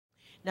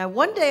Now,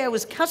 one day I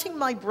was cutting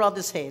my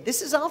brother's hair.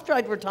 This is after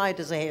I'd retired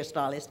as a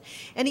hairstylist.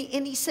 And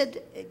he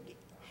said,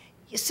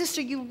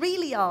 sister, you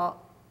really are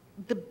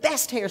the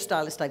best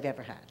hairstylist I've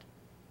ever had.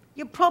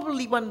 You're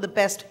probably one of the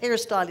best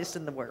hairstylists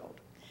in the world.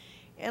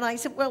 And I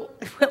said, well,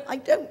 I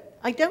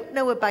don't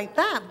know about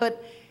that,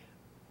 but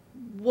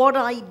what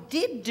I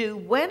did do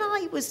when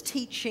I was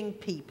teaching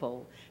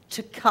people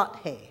to cut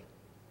hair,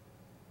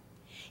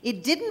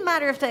 it didn't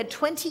matter if they had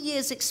 20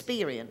 years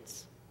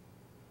experience.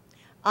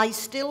 I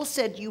still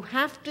said, you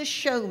have to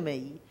show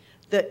me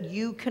that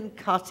you can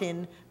cut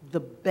in the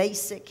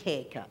basic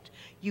haircut.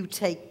 You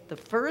take the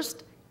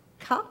first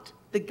cut,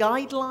 the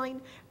guideline,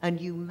 and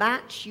you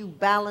match, you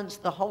balance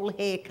the whole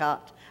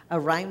haircut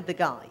around the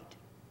guide.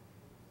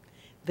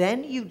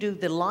 Then you do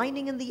the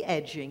lining and the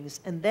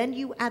edgings, and then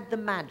you add the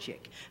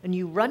magic. And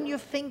you run your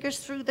fingers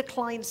through the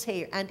client's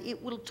hair, and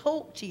it will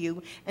talk to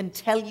you and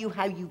tell you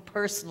how you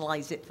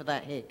personalize it for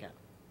that haircut.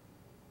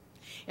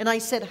 And I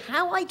said,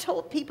 how I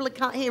taught people to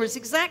cut hair is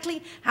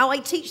exactly how I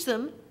teach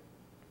them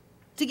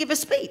to give a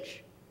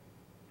speech.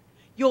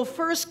 Your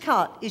first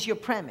cut is your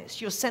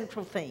premise, your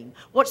central theme.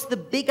 What's the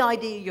big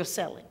idea you're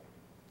selling?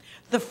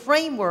 The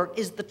framework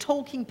is the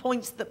talking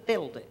points that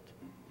build it.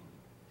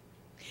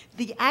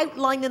 The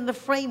outline and the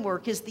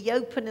framework is the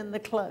open and the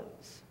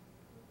close.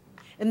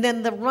 And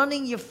then the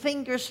running your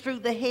fingers through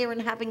the hair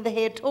and having the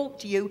hair talk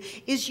to you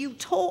is you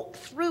talk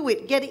through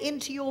it, get it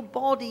into your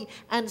body,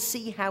 and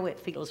see how it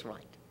feels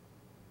right.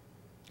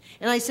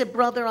 And I said,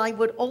 brother, I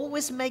would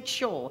always make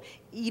sure,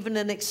 even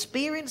an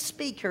experienced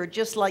speaker,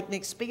 just like an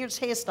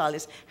experienced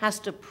hairstylist, has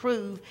to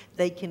prove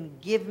they can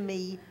give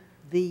me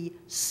the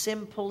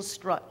simple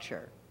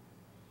structure.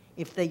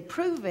 If they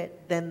prove it,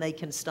 then they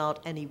can start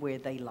anywhere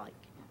they like.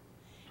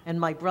 And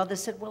my brother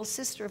said, well,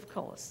 sister, of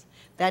course.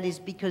 That is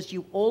because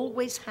you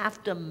always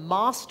have to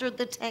master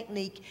the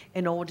technique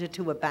in order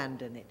to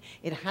abandon it.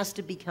 It has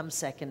to become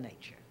second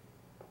nature.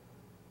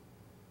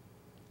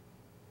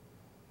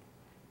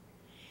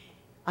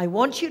 I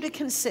want you to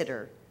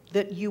consider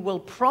that you will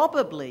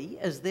probably,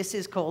 as this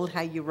is called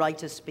how you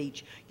write a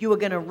speech, you are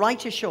going to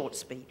write a short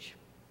speech.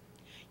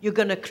 You're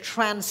going to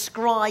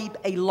transcribe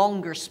a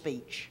longer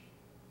speech.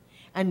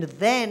 And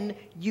then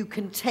you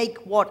can take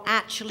what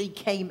actually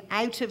came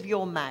out of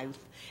your mouth,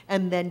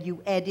 and then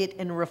you edit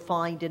and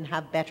refine and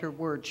have better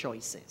word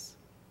choices.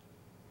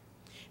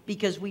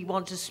 Because we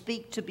want to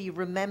speak to be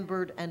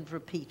remembered and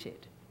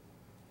repeated.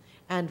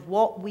 And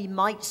what we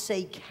might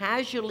say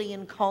casually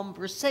in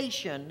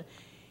conversation,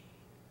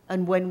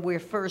 and when we're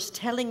first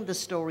telling the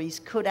stories,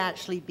 could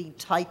actually be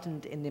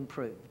tightened and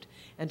improved.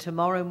 And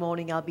tomorrow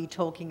morning I'll be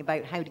talking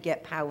about how to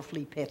get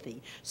powerfully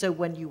pithy. So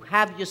when you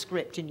have your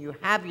script and you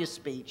have your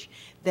speech,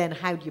 then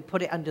how do you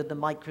put it under the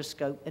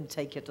microscope and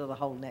take it to the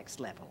whole next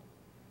level?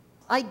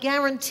 I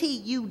guarantee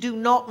you do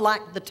not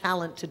lack the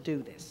talent to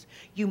do this.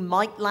 You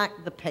might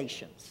lack the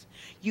patience.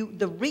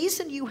 The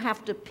reason you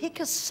have to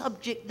pick a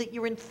subject that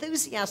you're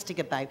enthusiastic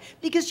about,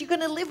 because you're going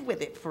to live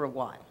with it for a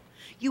while.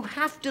 You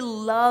have to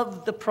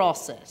love the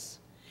process.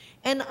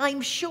 And I'm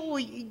sure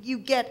you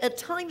get at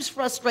times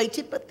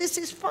frustrated, but this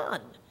is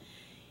fun.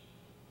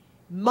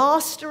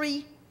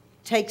 Mastery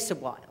takes a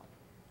while.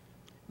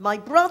 My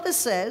brother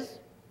says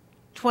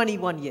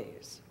 21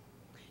 years.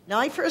 Now,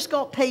 I first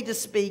got paid to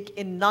speak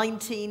in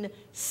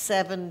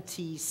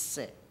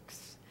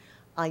 1976.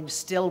 I'm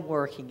still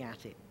working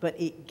at it, but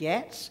it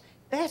gets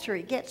better.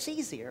 It gets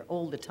easier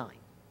all the time.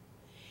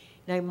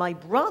 Now, my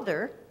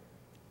brother,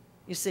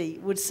 you see,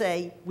 would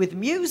say, with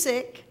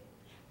music,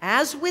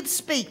 as with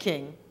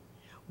speaking,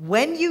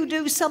 when you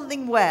do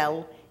something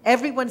well,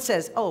 everyone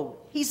says, oh,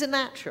 he's a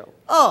natural.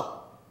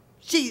 Oh,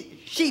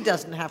 she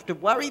doesn't have to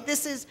worry.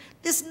 This is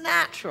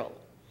natural.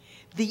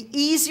 The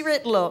easier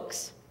it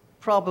looks,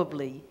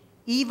 probably,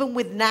 even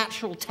with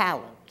natural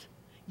talent,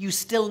 you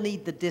still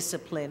need the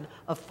discipline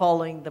of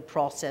following the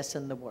process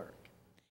and the work.